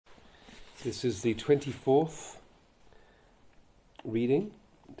This is the 24th reading,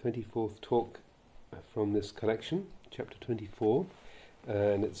 24th talk from this collection, chapter 24,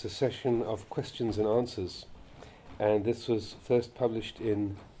 and it's a session of questions and answers. And this was first published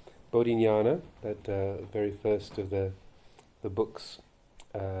in Bodhinyana, that very first of the books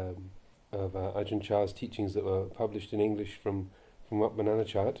of Ajahn Chah's teachings that were published in English from Wat Banana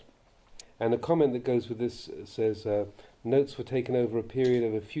Chart. And the comment that goes with this says, notes were taken over a period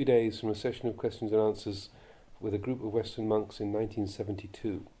of a few days from a session of questions and answers with a group of Western monks in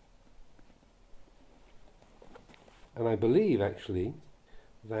 1972. And I believe, actually,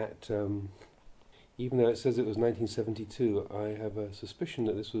 that even though it says it was 1972, I have a suspicion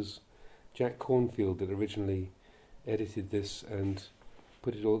that this was Jack Cornfield that originally edited this and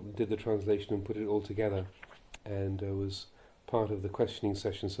did the translation and put it all together, and was part of the questioning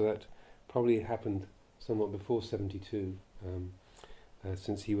session. So that probably happened somewhat before 72,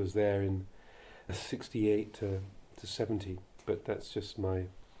 since he was there in 68 to 70. But that's just my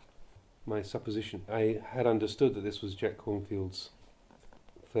supposition. I had understood that this was Jack Cornfield's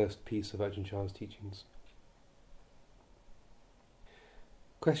first piece of Ajahn Chah's teachings.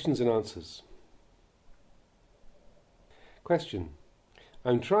 Questions and answers. Question.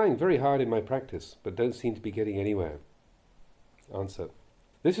 I'm trying very hard in my practice, but don't seem to be getting anywhere. Answer.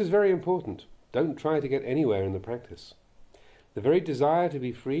 This is very important. Don't try to get anywhere in the practice. The very desire to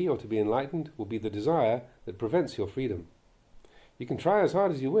be free or to be enlightened will be the desire that prevents your freedom. You can try as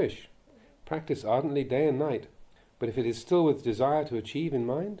hard as you wish, practice ardently day and night, but if it is still with desire to achieve in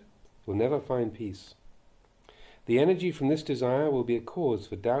mind, you'll never find peace. The energy from this desire will be a cause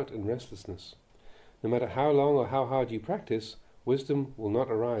for doubt and restlessness. No matter how long or how hard you practice, wisdom will not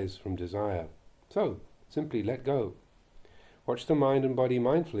arise from desire. So, simply let go. Watch the mind and body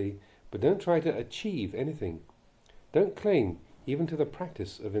mindfully, but don't try to achieve anything. Don't cling even to the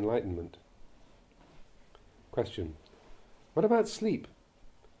practice of enlightenment. Question. What about sleep?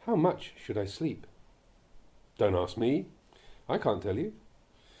 How much should I sleep? Don't ask me. I can't tell you.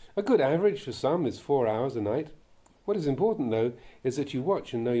 A good average for some is 4 hours a night. What is important, though, is that you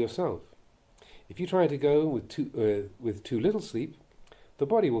watch and know yourself. If you try to go with too little sleep, the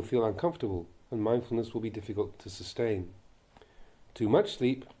body will feel uncomfortable and mindfulness will be difficult to sustain. Too much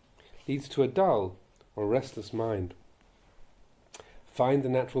sleep leads to a dull or restless mind. Find the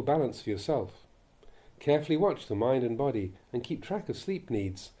natural balance for yourself. Carefully watch the mind and body and keep track of sleep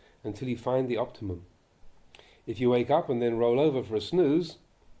needs until you find the optimum. If you wake up and then roll over for a snooze,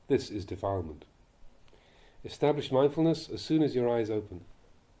 this is defilement. Establish mindfulness as soon as your eyes open.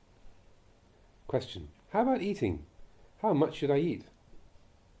 Question. How about eating? How much should I eat?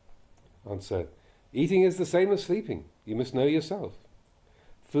 Answer. Eating is the same as sleeping. You must know yourself.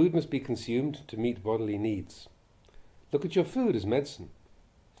 Food must be consumed to meet bodily needs. Look at your food as medicine.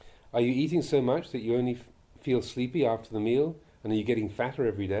 Are you eating so much that you only feel sleepy after the meal, and are you getting fatter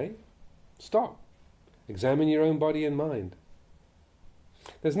every day? Stop. Examine your own body and mind.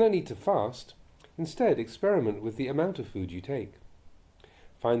 There's no need to fast. Instead, experiment with the amount of food you take.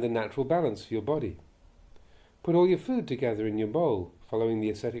 Find the natural balance for your body. Put all your food together in your bowl, following the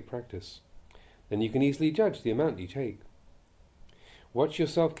ascetic practice. Then you can easily judge the amount you take. Watch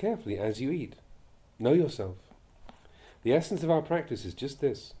yourself carefully as you eat. Know yourself. The essence of our practice is just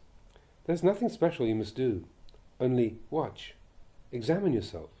this. There's nothing special you must do. Only watch. Examine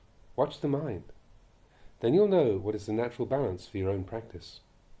yourself. Watch the mind. Then you'll know what is the natural balance for your own practice.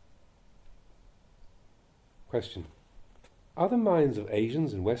 Question. Are the minds of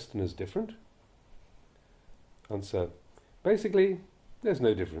Asians and Westerners different? Answer. Basically, there's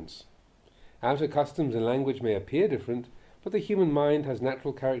no difference. Outer customs and language may appear different, but the human mind has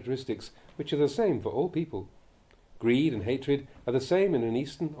natural characteristics which are the same for all people. Greed and hatred are the same in an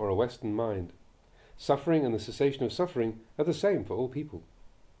Eastern or a Western mind. Suffering and the cessation of suffering are the same for all people.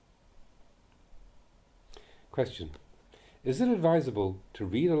 Question. Is it advisable to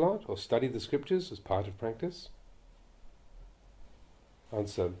read a lot or study the scriptures as part of practice?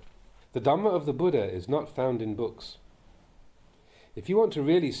 Answer. The Dhamma of the Buddha is not found in books. If you want to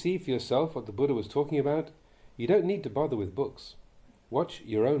really see for yourself what the Buddha was talking about, you don't need to bother with books. Watch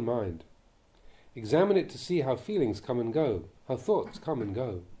your own mind. Examine it to see how feelings come and go, how thoughts come and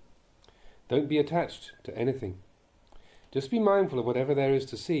go. Don't be attached to anything. Just be mindful of whatever there is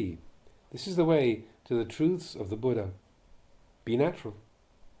to see. This is the way to the truths of the Buddha. Be natural.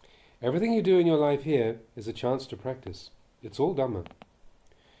 Everything you do in your life here is a chance to practice. It's all Dhamma.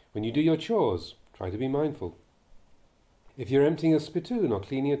 When you do your chores, try to be mindful. If you're emptying a spittoon or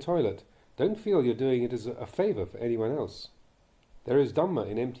cleaning a toilet, don't feel you're doing it as a favour for anyone else. There is Dhamma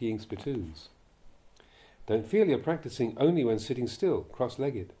in emptying spittoons. Don't feel you're practicing only when sitting still,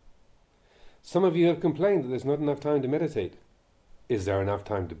 cross-legged. Some of you have complained that there's not enough time to meditate. Is there enough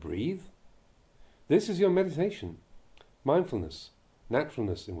time to breathe? This is your meditation. Mindfulness,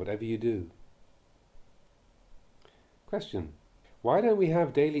 naturalness in whatever you do. Question. Why don't we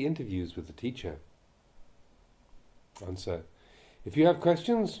have daily interviews with the teacher? Answer. If you have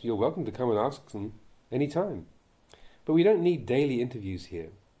questions, you're welcome to come and ask them any time. But we don't need daily interviews here.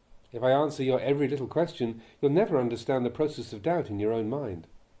 If I answer your every little question, you'll never understand the process of doubt in your own mind.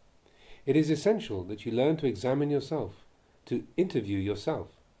 It is essential that you learn to examine yourself, to interview yourself.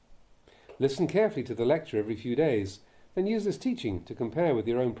 Listen carefully to the lecture every few days, then use this teaching to compare with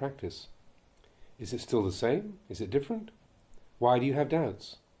your own practice. Is it still the same? Is it different? Why do you have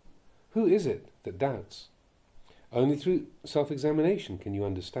doubts? Who is it that doubts? Only through self-examination can you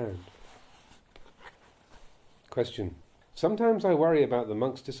understand. Question. Sometimes I worry about the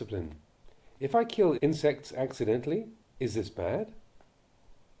monk's discipline. If I kill insects accidentally, is this bad?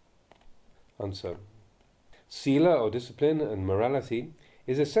 Answer. Sila or discipline and morality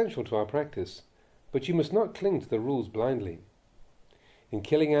is essential to our practice, but you must not cling to the rules blindly. In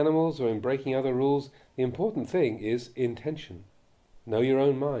killing animals or in breaking other rules, the important thing is intention. Know your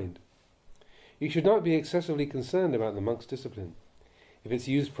own mind. You should not be excessively concerned about the monk's discipline. If it's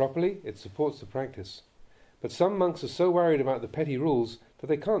used properly, it supports the practice. But some monks are so worried about the petty rules that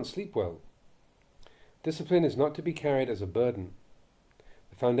they can't sleep well. Discipline is not to be carried as a burden.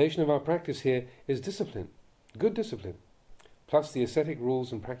 The foundation of our practice here is discipline, good discipline, plus the ascetic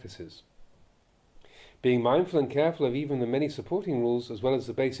rules and practices. Being mindful and careful of even the many supporting rules as well as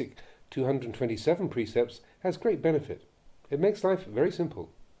the basic 227 precepts has great benefit. It makes life very simple.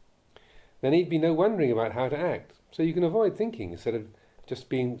 There need be no wondering about how to act, so you can avoid thinking instead of just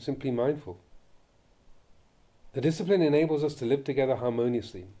being simply mindful. The discipline enables us to live together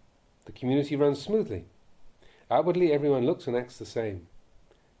harmoniously. The community runs smoothly. Outwardly everyone looks and acts the same.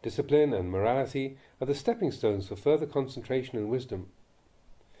 Discipline and morality are the stepping stones for further concentration and wisdom.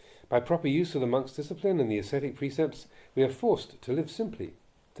 By proper use of the monk's discipline and the ascetic precepts, we are forced to live simply,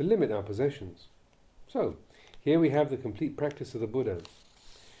 to limit our possessions. So, here we have the complete practice of the Buddha.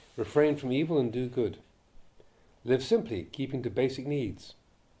 Refrain from evil and do good. Live simply, keeping to basic needs.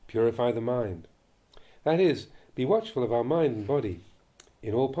 Purify the mind. That is, be watchful of our mind and body,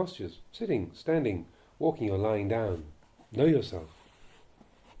 in all postures, sitting, standing, walking or lying down. Know yourself.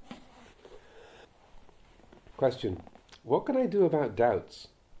 Question. What can I do about doubts?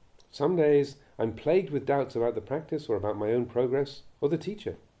 Some days I'm plagued with doubts about the practice or about my own progress or the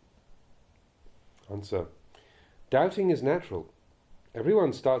teacher. Answer. Doubting is natural.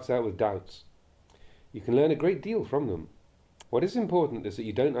 Everyone starts out with doubts. You can learn a great deal from them. What is important is that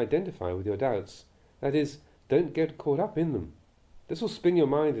you don't identify with your doubts. That is, don't get caught up in them. This will spin your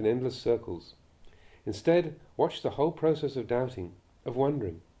mind in endless circles. Instead, watch the whole process of doubting, of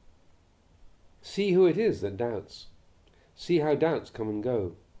wondering. See who it is that doubts. See how doubts come and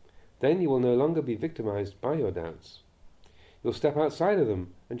go. Then you will no longer be victimized by your doubts. You'll step outside of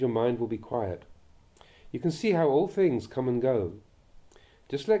them and your mind will be quiet. You can see how all things come and go.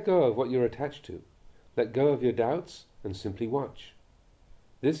 Just let go of what you're attached to. Let go of your doubts and simply watch.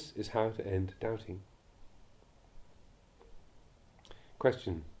 This is how to end doubting.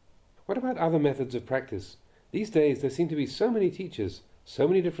 Question. What about other methods of practice? These days there seem to be so many teachers, so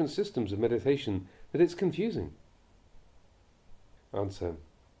many different systems of meditation that it's confusing. Answer.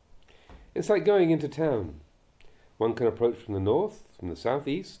 It's like going into town. One can approach from the north, from the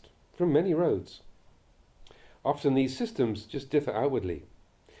southeast, from many roads. Often these systems just differ outwardly.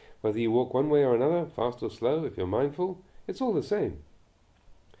 Whether you walk one way or another, fast or slow, if you're mindful, it's all the same.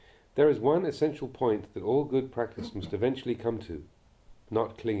 There is one essential point that all good practice must eventually come to,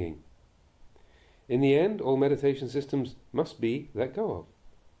 not clinging. In the end, all meditation systems must be let go of.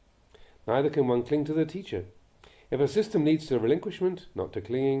 Neither can one cling to the teacher. If a system leads to relinquishment, not to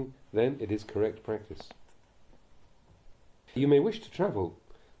clinging, then it is correct practice. You may wish to travel,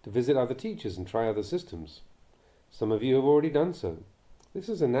 to visit other teachers and try other systems. Some of you have already done so. This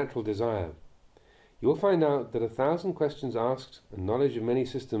is a natural desire. You will find out that 1,000 questions asked and knowledge of many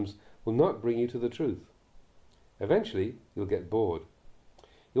systems will not bring you to the truth. Eventually, you'll get bored.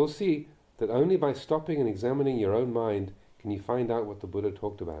 You'll see that only by stopping and examining your own mind can you find out what the Buddha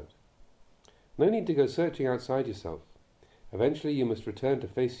talked about. No need to go searching outside yourself. Eventually you must return to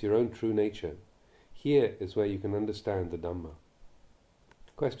face your own true nature. Here is where you can understand the Dhamma.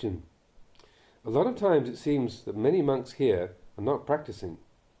 Question. A lot of times it seems that many monks here are not practicing.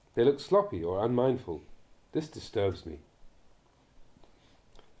 They look sloppy or unmindful. This disturbs me.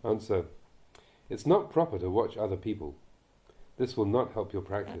 Answer. It's not proper to watch other people. This will not help your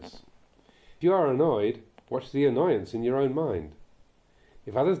practice. If you are annoyed, watch the annoyance in your own mind.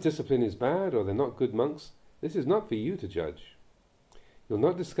 If others' discipline is bad or they're not good monks, this is not for you to judge. You'll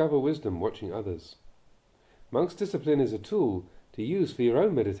not discover wisdom watching others. Monks' discipline is a tool to use for your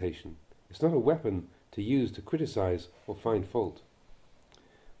own meditation. It's not a weapon to use to criticize or find fault.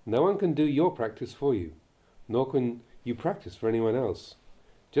 No one can do your practice for you, nor can you practice for anyone else.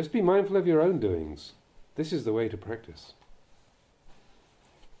 Just be mindful of your own doings. This is the way to practice.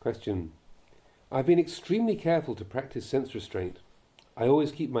 Question. I've been extremely careful to practice sense restraint. I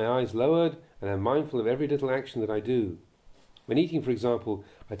always keep my eyes lowered and am mindful of every little action that I do. When eating, for example,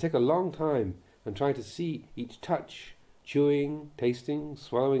 I take a long time and try to see each touch, chewing, tasting,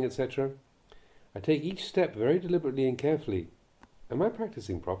 swallowing, etc. I take each step very deliberately and carefully. Am I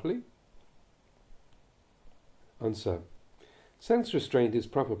practicing properly? Answer. Sense restraint is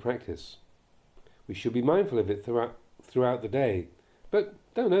proper practice. We should be mindful of it throughout the day, but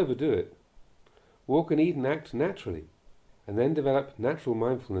don't overdo it. Walk and eat and act naturally, and then develop natural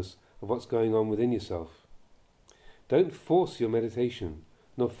mindfulness of what's going on within yourself. Don't force your meditation,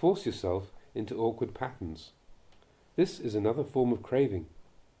 nor force yourself into awkward patterns. This is another form of craving.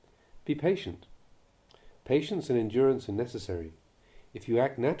 Be patient. Patience and endurance are necessary. If you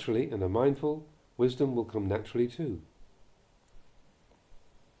act naturally and are mindful, wisdom will come naturally too.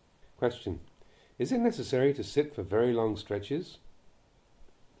 Question. Is it necessary to sit for very long stretches?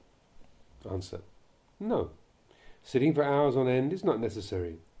 Answer. No. Sitting for hours on end is not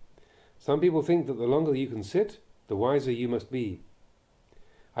necessary. Some people think that the longer you can sit, the wiser you must be.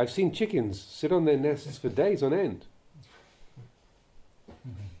 I've seen chickens sit on their nests for days on end.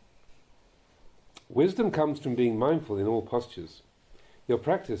 Wisdom comes from being mindful in all postures. Your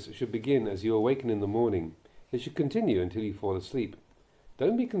practice should begin as you awaken in the morning. It should continue until you fall asleep.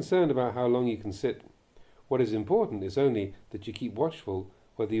 Don't be concerned about how long you can sit. What is important is only that you keep watchful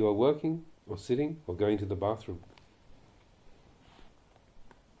whether you are working or sitting or going to the bathroom.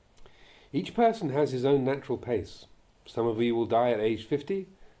 Each person has his own natural pace. Some of you will die at age 50,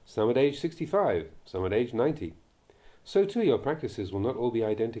 some at age 65, some at age 90. So too your practices will not all be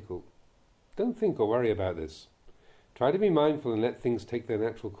identical. Don't think or worry about this. Try to be mindful and let things take their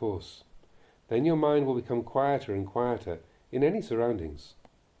natural course. Then your mind will become quieter and quieter in any surroundings.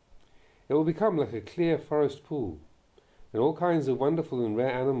 It will become like a clear forest pool, and all kinds of wonderful and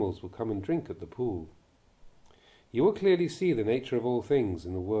rare animals will come and drink at the pool. You will clearly see the nature of all things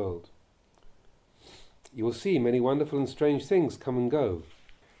in the world. You will see many wonderful and strange things come and go,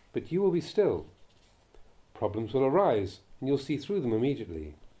 but you will be still. Problems will arise, and you'll see through them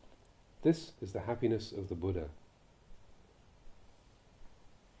immediately. This is the happiness of the Buddha.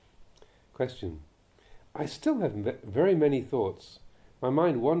 Question. I still have very many thoughts. My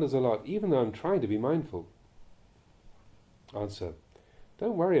mind wanders a lot, even though I'm trying to be mindful. Answer.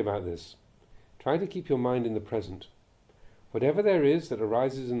 Don't worry about this. Try to keep your mind in the present. Whatever there is that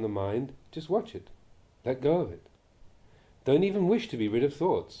arises in the mind, just watch it. Let go of it. Don't even wish to be rid of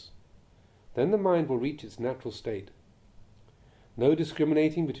thoughts. Then the mind will reach its natural state. No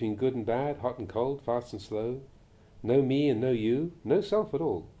discriminating between good and bad, hot and cold, fast and slow. No me and no you, no self at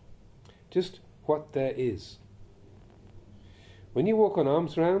all. Just what there is. When you walk on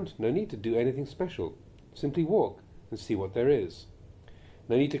arms round, no need to do anything special. Simply walk and see what there is.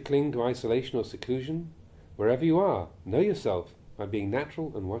 No need to cling to isolation or seclusion. Wherever you are, know yourself by being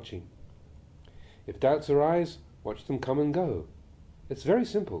natural and watching. If doubts arise, watch them come and go. It's very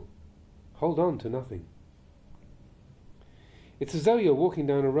simple. Hold on to nothing. It's as though you're walking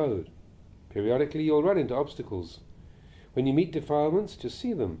down a road. Periodically you'll run into obstacles. When you meet defilements, just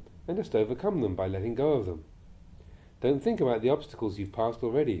see them and just overcome them by letting go of them. Don't think about the obstacles you've passed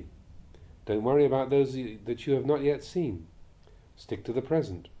already. Don't worry about those that you have not yet seen. Stick to the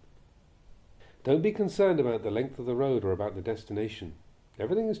present. Don't be concerned about the length of the road or about the destination.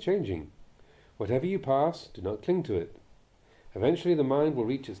 Everything is changing. Whatever you pass, do not cling to it. Eventually the mind will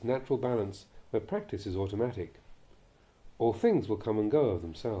reach its natural balance where practice is automatic. All things will come and go of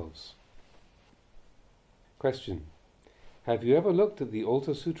themselves. Question. Have you ever looked at the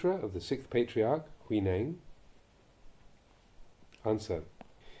Altar Sutra of the 6th Patriarch, Huineng? Answer.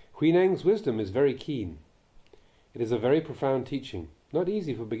 Huineng's wisdom is very keen. It is a very profound teaching, not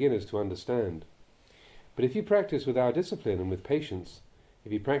easy for beginners to understand. But if you practice with our discipline and with patience,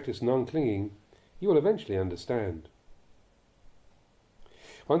 if you practice non-clinging, you will eventually understand.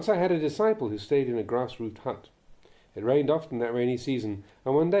 Once I had a disciple who stayed in a grass-roofed hut. It rained often that rainy season,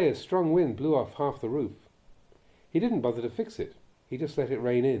 and one day a strong wind blew off half the roof. He didn't bother to fix it. He just let it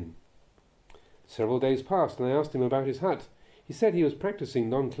rain in. Several days passed, and I asked him about his hut. He said he was practicing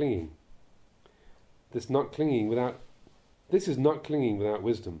non-clinging. This is not clinging without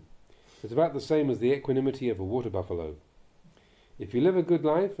wisdom. It's about the same as the equanimity of a water buffalo. If you live a good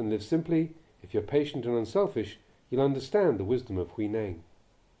life and live simply, if you're patient and unselfish, you'll understand the wisdom of Hui Neng.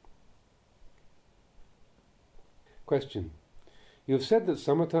 Question. You have said that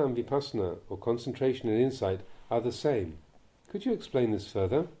samatha and vipassana, or concentration and insight, are the same. Could you explain this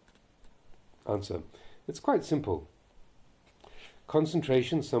further? Answer. It's quite simple.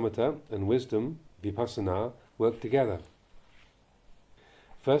 Concentration, samatha, and wisdom, vipassana, work together.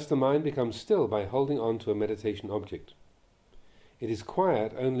 First, the mind becomes still by holding on to a meditation object. It is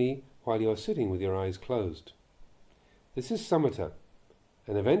quiet only while you are sitting with your eyes closed. This is samatha,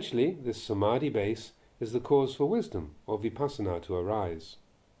 and eventually this samadhi base is the cause for wisdom, or vipassana, to arise.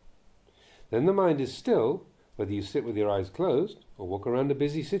 Then the mind is still, whether you sit with your eyes closed or walk around a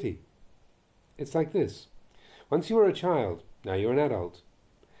busy city. It's like this. Once you were a child, now you're an adult.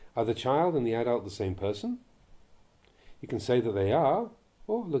 Are the child and the adult the same person? You can say that they are,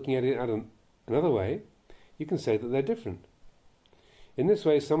 or looking at it another way, you can say that they're different. In this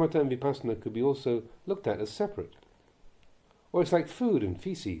way, samatha and vipassana could be also looked at as separate. Or it's like food and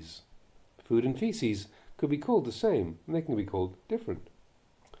feces. Food and feces could be called the same, and they can be called different.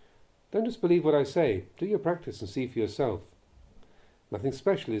 Don't just believe what I say. Do your practice and see for yourself. Nothing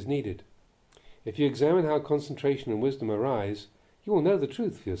special is needed. If you examine how concentration and wisdom arise, you will know the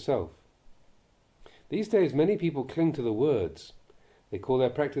truth for yourself. These days many people cling to the words. They call their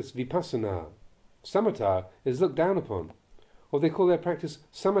practice vipassana. Samatha is looked down upon. Or they call their practice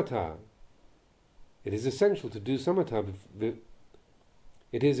samatha. It is essential to do samatha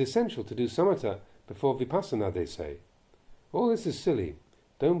before vipassana, they say. All this is silly.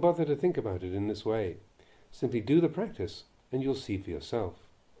 Don't bother to think about it in this way. Simply do the practice and you'll see for yourself.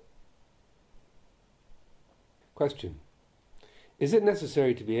 Question. Is it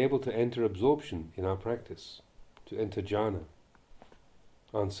necessary to be able to enter absorption in our practice? To enter jhana?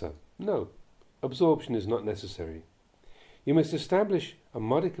 Answer. No. Absorption is not necessary. You must establish a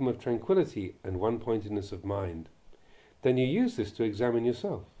modicum of tranquility and one-pointedness of mind. Then you use this to examine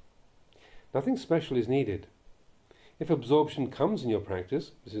yourself. Nothing special is needed. If absorption comes in your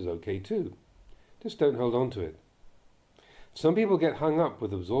practice, this is okay too. Just don't hold on to it. Some people get hung up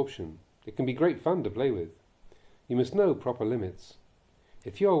with absorption. It can be great fun to play with. You must know proper limits.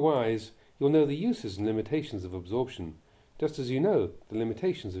 If you are wise, you'll know the uses and limitations of absorption, just as you know the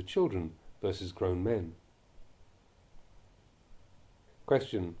limitations of children versus grown men.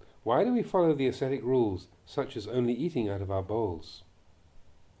 Question. Why do we follow the ascetic rules, such as only eating out of our bowls?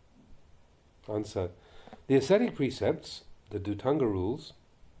 Answer. The ascetic precepts, the Dhutanga rules,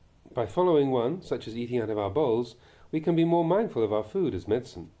 by following one, such as eating out of our bowls, we can be more mindful of our food as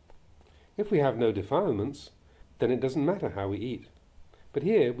medicine. If we have no defilements, then it doesn't matter how we eat. But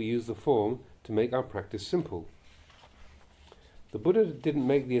here we use the form to make our practice simple. The Buddha didn't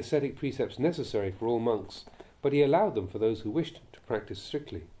make the ascetic precepts necessary for all monks, but he allowed them for those who wished to practice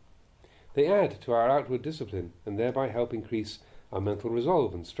strictly. They add to our outward discipline and thereby help increase our mental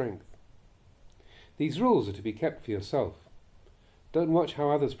resolve and strength. These rules are to be kept for yourself. Don't watch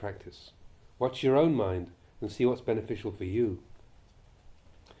how others practice. Watch your own mind and see what's beneficial for you.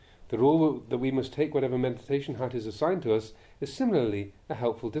 The rule that we must take whatever meditation hut is assigned to us is similarly a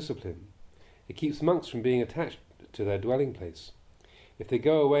helpful discipline. It keeps monks from being attached to their dwelling place. If they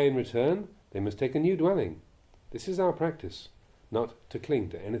go away and return, they must take a new dwelling. This is our practice, not to cling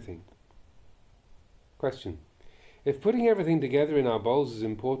to anything. Question. If putting everything together in our bowls is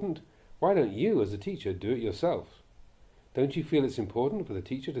important, why don't you, as a teacher, do it yourself? Don't you feel it's important for the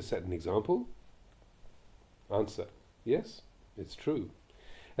teacher to set an example? Answer. Yes, it's true.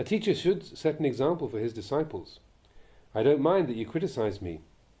 A teacher should set an example for his disciples. I don't mind that you criticize me.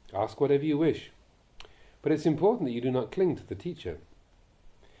 Ask whatever you wish. But it's important that you do not cling to the teacher.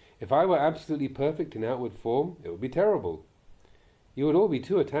 If I were absolutely perfect in outward form, it would be terrible. You would all be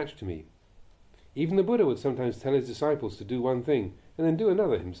too attached to me. Even the Buddha would sometimes tell his disciples to do one thing and then do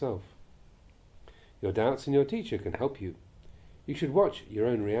another himself. Your doubts in your teacher can help you. You should watch your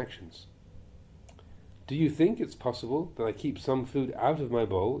own reactions. Do you think it's possible that I keep some food out of my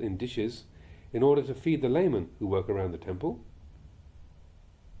bowl in dishes in order to feed the laymen who work around the temple?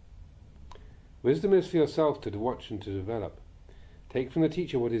 Wisdom is for yourself to watch and to develop. Take from the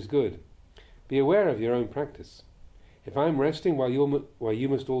teacher what is good. Be aware of your own practice. If I am resting while you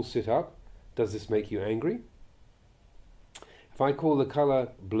must all sit up, does this make you angry? If I call the colour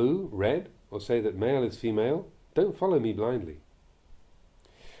blue, red, or say that male is female, don't follow me blindly.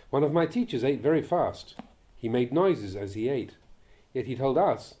 One of my teachers ate very fast. He made noises as he ate, yet he told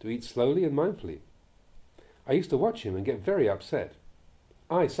us to eat slowly and mindfully. I used to watch him and get very upset.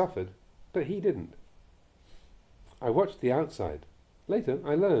 I suffered, but he didn't. I watched the outside. Later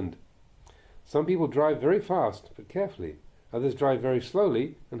I learned. Some people drive very fast, but carefully. Others drive very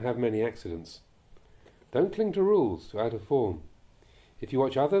slowly and have many accidents. Don't cling to rules, to out of form. If you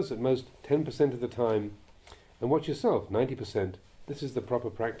watch others at most 10% of the time and watch yourself 90%, this is the proper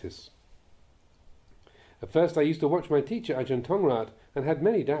practice. At first I used to watch my teacher Ajahn and had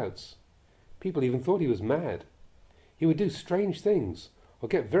many doubts. People even thought he was mad. He would do strange things or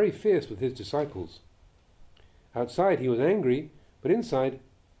get very fierce with his disciples. Outside he was angry, but inside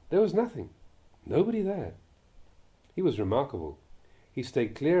there was nothing, nobody there. He was remarkable. He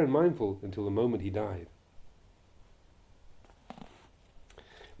stayed clear and mindful until the moment he died.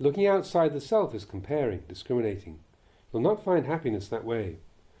 Looking outside the self is comparing, discriminating. You'll not find happiness that way,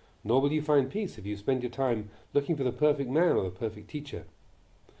 nor will you find peace if you spend your time looking for the perfect man or the perfect teacher.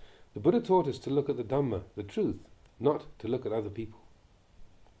 The Buddha taught us to look at the Dhamma, the truth, not to look at other people.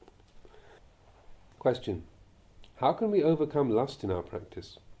 Question: how can we overcome lust in our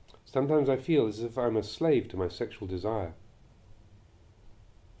practice? Sometimes I feel as if I'm a slave to my sexual desire.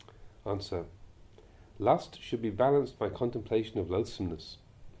 Answer: lust should be balanced by contemplation of loathsomeness.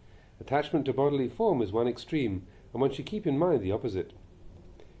 Attachment to bodily form is one extreme, and one should keep in mind the opposite.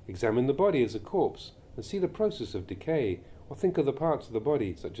 Examine the body as a corpse and see the process of decay, or think of the parts of the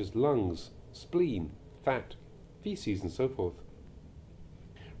body such as lungs, spleen, fat, feces, and so forth.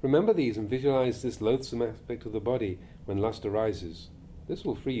 Remember these and visualize this loathsome aspect of the body when lust arises. This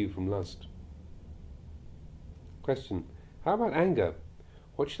will free you from lust. Question: how about anger?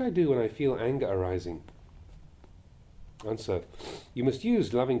 What should I do when I feel anger arising? Answer: you must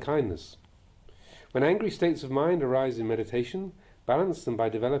use loving kindness. When angry states of mind arise in meditation, balance them by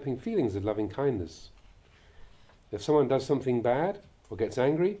developing feelings of loving kindness. If someone does something bad or gets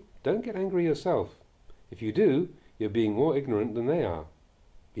angry, don't get angry yourself. If you do, you're being more ignorant than they are.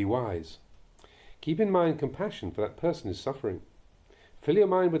 Be wise. Keep in mind compassion for that person who is suffering. Fill your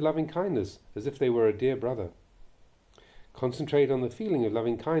mind with loving kindness as if they were a dear brother. Concentrate on the feeling of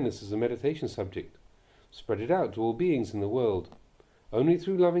loving kindness as a meditation subject. Spread it out to all beings in the world. Only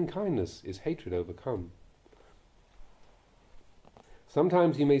through loving kindness is hatred overcome.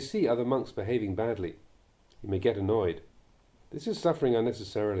 Sometimes you may see other monks behaving badly. You may get annoyed. This is suffering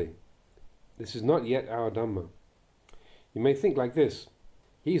unnecessarily. This is not yet our Dhamma. You may think like this: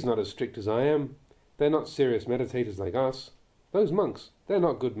 he's not as strict as I am. They're not serious meditators like us. Those monks, they're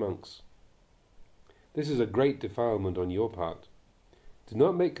not good monks. This is a great defilement on your part. Do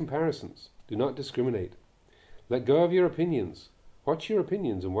not make comparisons. Do not discriminate. Let go of your opinions. Watch your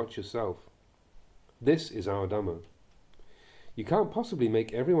opinions and watch yourself. This is our Dhamma. You can't possibly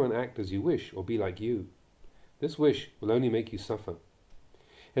make everyone act as you wish or be like you. This wish will only make you suffer.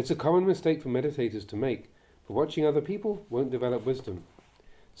 It's a common mistake for meditators to make, for watching other people won't develop wisdom.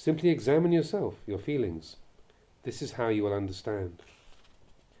 Simply examine yourself, your feelings. This is how you will understand.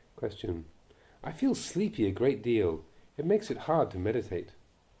 Question: I feel sleepy a great deal. It makes it hard to meditate.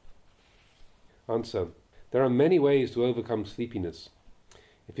 Answer: there are many ways to overcome sleepiness.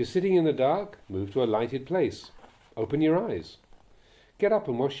 If you're sitting in the dark, move to a lighted place. Open your eyes. Get up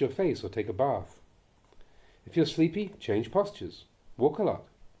and wash your face or take a bath. If you're sleepy, change postures. Walk a lot.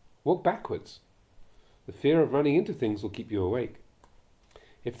 Walk backwards. The fear of running into things will keep you awake.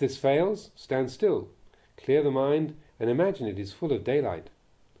 If this fails, stand still. Clear the mind and imagine it is full of daylight.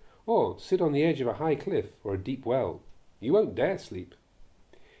 Or sit on the edge of a high cliff or a deep well. You won't dare sleep.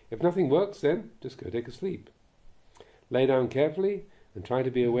 If nothing works, then just go take a sleep. Lay down carefully and try to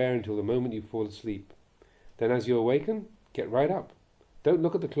be aware until the moment you fall asleep. Then as you awaken, get right up. Don't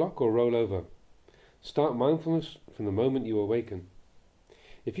look at the clock or roll over. Start mindfulness from the moment you awaken.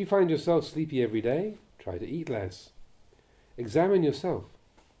 If you find yourself sleepy every day, try to eat less. Examine yourself.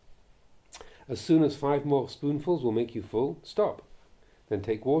 As soon as 5 more spoonfuls will make you full, stop. Then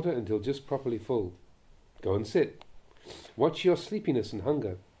take water until just properly full. Go and sit. Watch your sleepiness and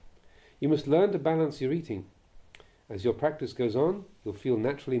hunger. You must learn to balance your eating. As your practice goes on, you'll feel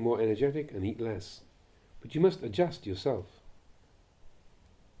naturally more energetic and eat less. But you must adjust yourself.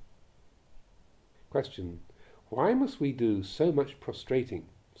 Question: why must we do so much prostrating,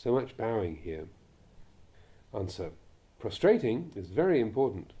 so much bowing here? Answer: prostrating is very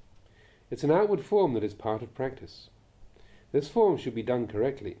important. It's an outward form that is part of practice. This form should be done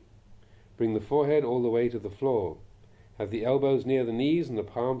correctly. Bring the forehead all the way to the floor. Have the elbows near the knees and the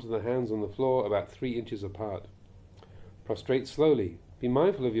palms of the hands on the floor about 3 inches apart. Prostrate slowly. Be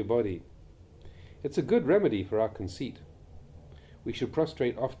mindful of your body. It's a good remedy for our conceit. We should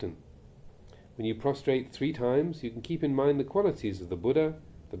prostrate often. When you prostrate 3 times, you can keep in mind the qualities of the Buddha,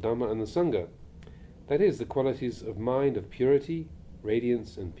 the Dhamma and the Sangha. That is, the qualities of mind of purity,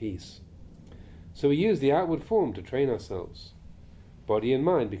 radiance and peace. So we use the outward form to train ourselves. Body and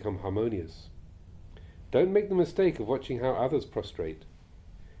mind become harmonious. Don't make the mistake of watching how others prostrate.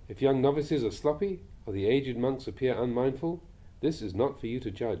 If young novices are sloppy, or the aged monks appear unmindful, this is not for you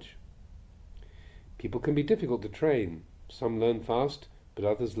to judge. People can be difficult to train. Some learn fast, but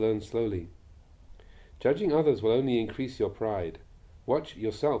others learn slowly. Judging others will only increase your pride. Watch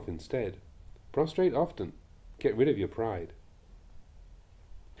yourself instead. Prostrate often. Get rid of your pride.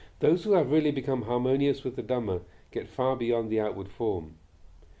 Those who have really become harmonious with the Dhamma get far beyond the outward form.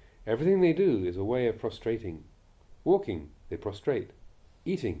 Everything they do is a way of prostrating. Walking, they prostrate.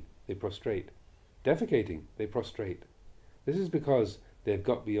 Eating, they prostrate. Defecating, they prostrate. This is because they have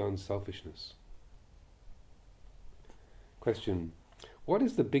got beyond selfishness. Question: what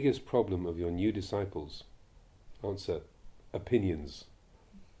is the biggest problem of your new disciples? Answer: opinions.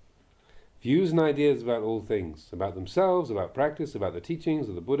 Views and ideas about all things, about themselves, about practice, about the teachings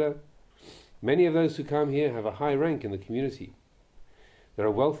of the Buddha. Many of those who come here have a high rank in the community. There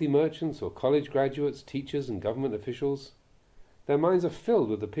are wealthy merchants or college graduates, teachers and government officials. Their minds are filled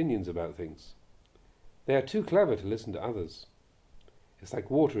with opinions about things. They are too clever to listen to others. It's like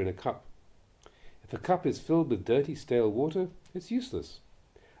water in a cup. If a cup is filled with dirty, stale water, it's useless.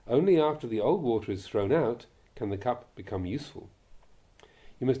 Only after the old water is thrown out can the cup become useful.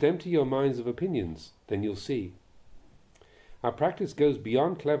 You must empty your minds of opinions, then you'll see. Our practice goes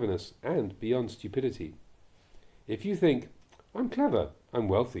beyond cleverness and beyond stupidity. If you think, I'm clever, I'm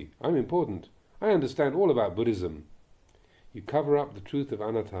wealthy, I'm important, I understand all about Buddhism, you cover up the truth of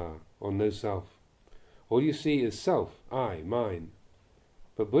anatta, or no self. All you see is self, I, mine.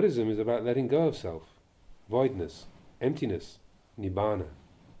 But Buddhism is about letting go of self, voidness, emptiness, nibbana.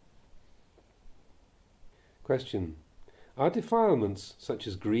 Question: are defilements such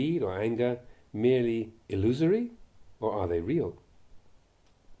as greed or anger merely illusory, or are they real?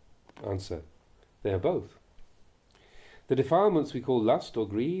 Answer: they are both. The defilements we call lust or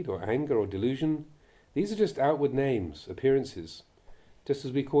greed or anger or delusion, these are just outward names, appearances, just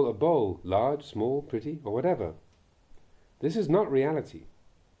as we call a bowl large, small, pretty, or whatever. This is not reality.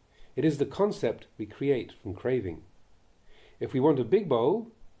 It is the concept we create from craving. If we want a big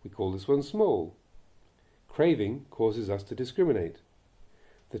bowl, we call this one small. Craving causes us to discriminate.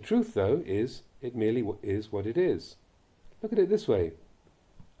 The truth, though, is it merely is what it is. Look at it this way.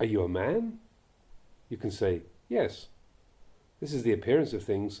 Are you a man? You can say, yes. This is the appearance of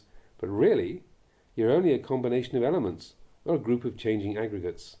things, but really, you're only a combination of elements, or a group of changing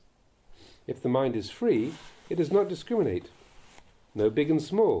aggregates. If the mind is free, it does not discriminate. No big and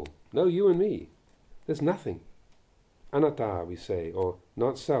small, no you and me. There's nothing. Anatta, we say, or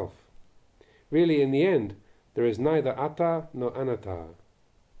not self. Really, in the end, there is neither atta nor anatta.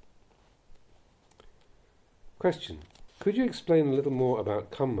 Question: could you explain a little more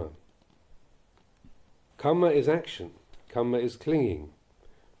about kamma? Kamma is action. Kamma is clinging.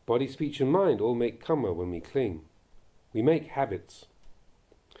 Body, speech and mind all make kamma when we cling. We make habits.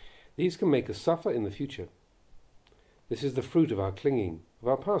 These can make us suffer in the future. This is the fruit of our clinging, of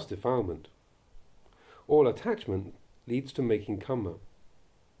our past defilement. All attachment leads to making kamma.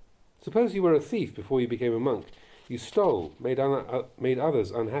 Suppose you were a thief before you became a monk. You stole, made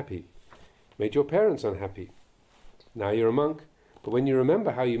others unhappy, made your parents unhappy. Now you're a monk, but when you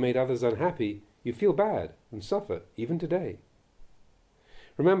remember how you made others unhappy, you feel bad and suffer, even today.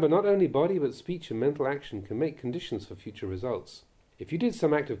 Remember, not only body but speech and mental action can make conditions for future results. If you did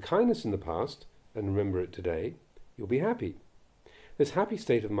some act of kindness in the past, and remember it today, you'll be happy. This happy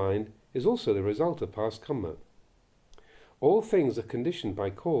state of mind is also the result of past kamma. All things are conditioned by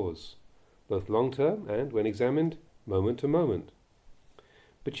cause, both long-term and, when examined, moment to moment.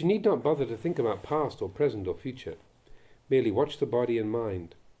 But you need not bother to think about past or present or future. Merely watch the body and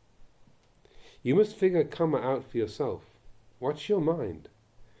mind. You must figure kamma out for yourself. Watch your mind.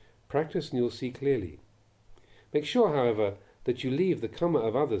 Practice and you'll see clearly. Make sure, however, that you leave the kamma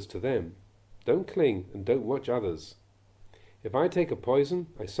of others to them. Don't cling and don't watch others. If I take a poison,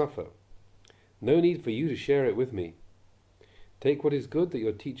 I suffer. No need for you to share it with me. Take what is good that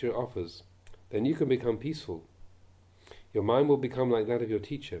your teacher offers. Then you can become peaceful. Your mind will become like that of your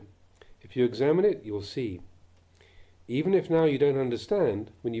teacher. If you examine it, you will see. Even if now you don't understand,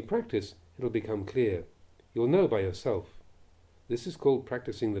 when you practice, it'll become clear. You'll know by yourself. This is called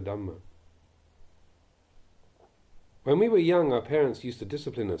practicing the Dhamma. When we were young, our parents used to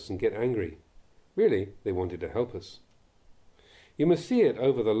discipline us and get angry. Really, they wanted to help us. You must see it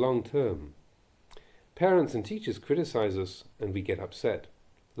over the long term. Parents and teachers criticize us and we get upset.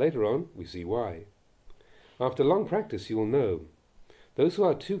 Later on, we see why. After long practice, you will know. Those who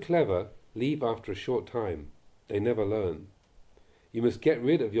are too clever leave after a short time. They never learn. You must get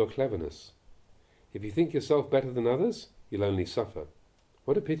rid of your cleverness. If you think yourself better than others, you'll only suffer.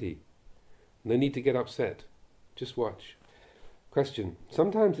 What a pity. No need to get upset. Just watch. Question.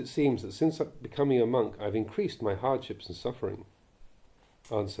 Sometimes it seems that since becoming a monk, I've increased my hardships and suffering.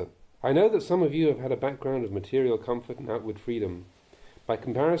 Answer. I know that some of you have had a background of material comfort and outward freedom. By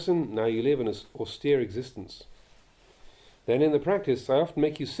comparison, now you live an austere existence. Then in the practice, I often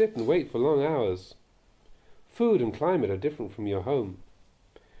make you sit and wait for long hours. Food and climate are different from your home.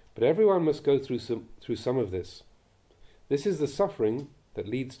 But everyone must go through some of this. This is the suffering that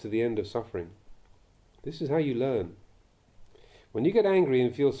leads to the end of suffering. This is how you learn. When you get angry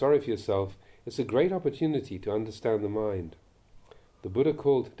and feel sorry for yourself, it's a great opportunity to understand the mind. The Buddha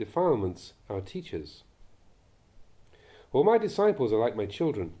called defilements our teachers. All my disciples are like my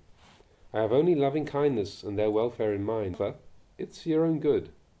children. I have only loving kindness and their welfare in mind. It's for your own good.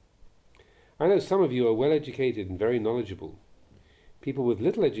 I know some of you are well educated and very knowledgeable. People with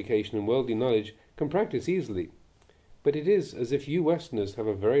little education and worldly knowledge can practice easily, but it is as if you Westerners have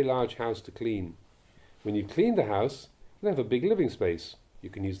a very large house to clean. When you've cleaned the house, you'll have a big living space. You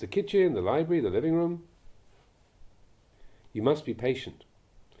can use the kitchen, the library, the living room. You must be patient.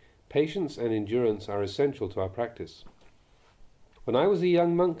 Patience and endurance are essential to our practice. When I was a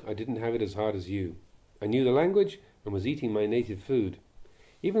young monk, I didn't have it as hard as you. I knew the language and was eating my native food.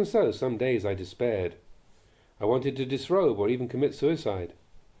 Even so, some days I despaired. I wanted to disrobe or even commit suicide.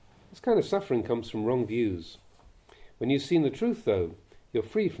 This kind of suffering comes from wrong views. When you've seen the truth, though, you're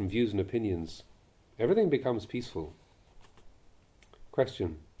free from views and opinions. Everything becomes peaceful.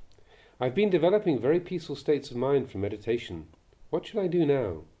 Question. I've been developing very peaceful states of mind from meditation. What should I do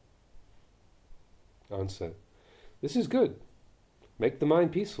now? Answer. This is good. Make the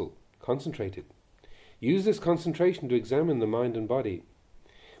mind peaceful, concentrated. Use this concentration to examine the mind and body.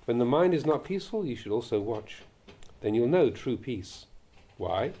 When the mind is not peaceful, you should also watch. Then you'll know true peace.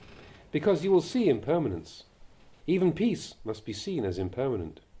 Why? Because you will see impermanence. Even peace must be seen as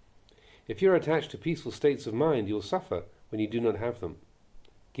impermanent. If you're attached to peaceful states of mind, you'll suffer when you do not have them.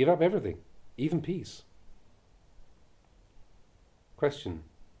 Give up everything, even peace. Question.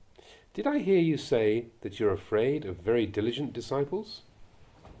 Did I hear you say that you're afraid of very diligent disciples?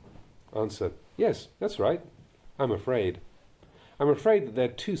 Answer. Yes, that's right. I'm afraid. I'm afraid that they're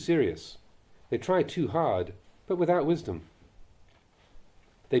too serious. They try too hard, but without wisdom.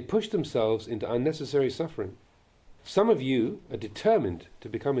 They push themselves into unnecessary suffering. Some of you are determined to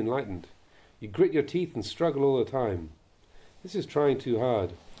become enlightened. You grit your teeth and struggle all the time. This is trying too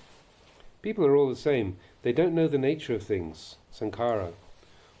hard. People are all the same. They don't know the nature of things, sankhara.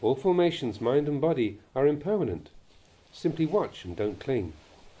 All formations, mind and body, are impermanent. Simply watch and don't cling.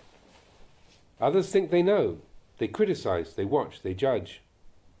 Others think they know. They criticize, they watch, they judge.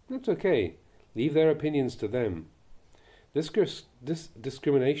 That's okay. Leave their opinions to them. This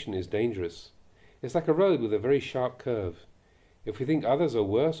discrimination is dangerous. It's like a road with a very sharp curve. If we think others are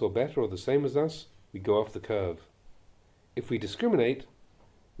worse or better or the same as us, we go off the curve. If we discriminate,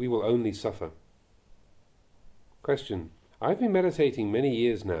 we will only suffer. Question. I've been meditating many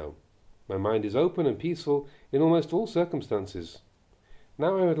years now. My mind is open and peaceful in almost all circumstances.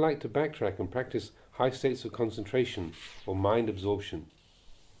 Now I would like to backtrack and practice high states of concentration or mind absorption.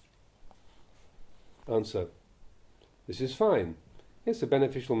 Answer. This is fine. It's a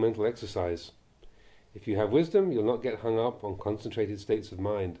beneficial mental exercise. If you have wisdom, you'll not get hung up on concentrated states of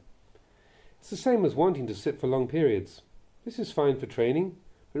mind. It's the same as wanting to sit for long periods. This is fine for training,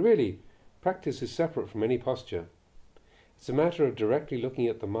 but really, practice is separate from any posture. It's a matter of directly looking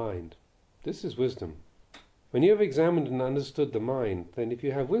at the mind. This is wisdom. When you have examined and understood the mind, then if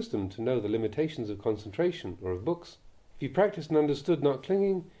you have wisdom to know the limitations of concentration or of books, if you practiced and understood not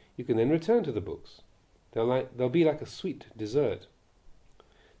clinging, you can then return to the books. They'll be like a sweet dessert.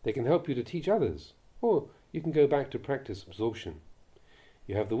 They can help you to teach others, or you can go back to practice absorption.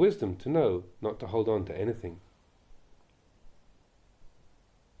 You have the wisdom to know not to hold on to anything.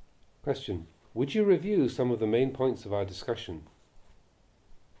 Question. Would you review some of the main points of our discussion?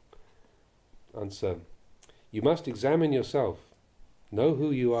 Answer. You must examine yourself. Know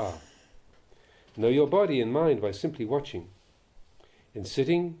who you are. Know your body and mind by simply watching. In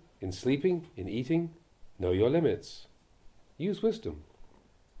sitting, in sleeping, in eating, know your limits. Use wisdom.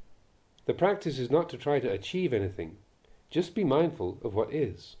 The practice is not to try to achieve anything. Just be mindful of what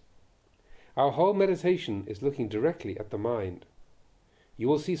is. Our whole meditation is looking directly at the mind. You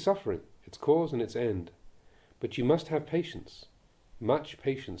will see suffering, its cause and its end. But you must have patience, much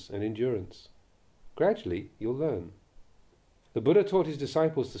patience and endurance. Gradually, you'll learn. The Buddha taught his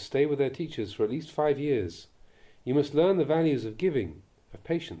disciples to stay with their teachers for at least 5 years. You must learn the values of giving, of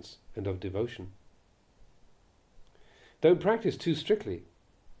patience, and of devotion. Don't practice too strictly.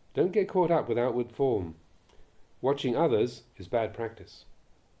 Don't get caught up with outward form. Watching others is bad practice.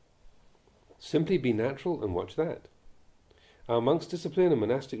 Simply be natural and watch that. Our monk's discipline and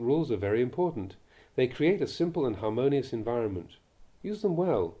monastic rules are very important. They create a simple and harmonious environment. Use them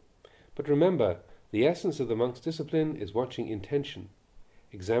well. But remember, the essence of the monk's discipline is watching intention,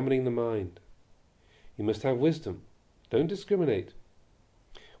 examining the mind. You must have wisdom. Don't discriminate.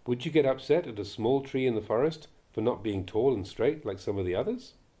 Would you get upset at a small tree in the forest for not being tall and straight like some of the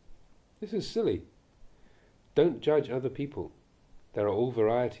others? This is silly. Don't judge other people. There are all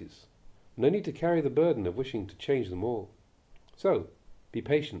varieties. No need to carry the burden of wishing to change them all. So, be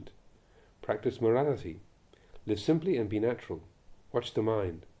patient. Practice morality. Live simply and be natural. Watch the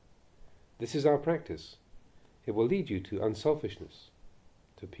mind. This is our practice. It will lead you to unselfishness,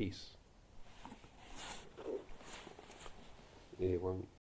 to peace.